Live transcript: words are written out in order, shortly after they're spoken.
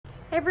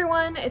Hey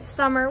everyone, it's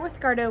Summer with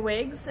Gardeaux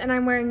Wigs, and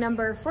I'm wearing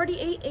number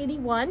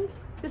 4881.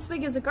 This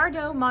wig is a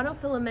Gardeaux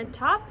monofilament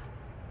top.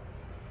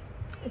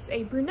 It's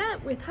a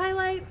brunette with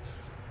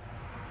highlights.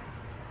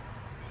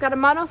 It's got a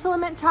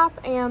monofilament top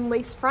and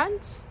lace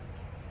front.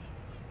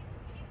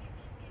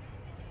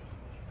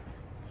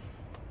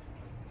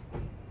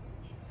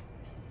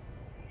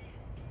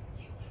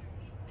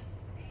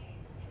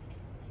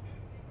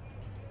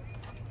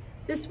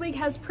 This wig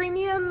has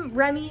premium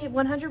Remy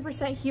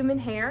 100% human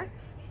hair.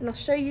 And I'll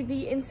show you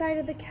the inside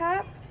of the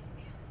cap.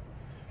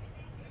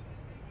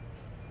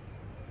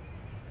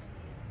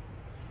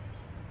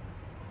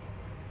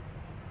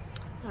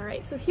 All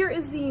right, so here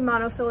is the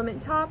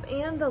monofilament top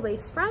and the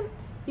lace front.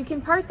 You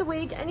can part the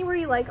wig anywhere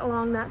you like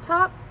along that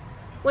top.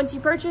 Once you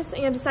purchase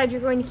and decide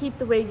you're going to keep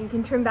the wig, you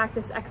can trim back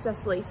this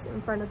excess lace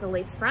in front of the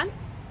lace front.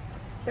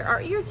 There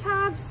are ear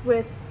tabs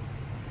with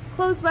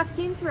closed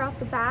wefting throughout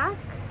the back.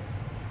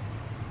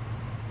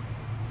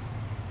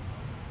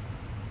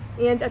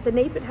 And at the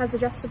nape it has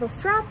adjustable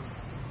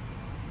straps.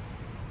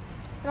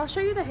 And I'll show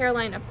you the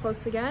hairline up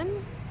close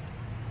again.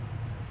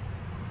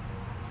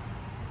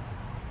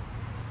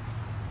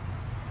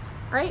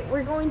 All right,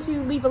 we're going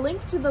to leave a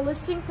link to the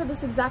listing for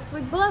this exact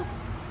wig below.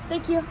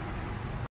 Thank you.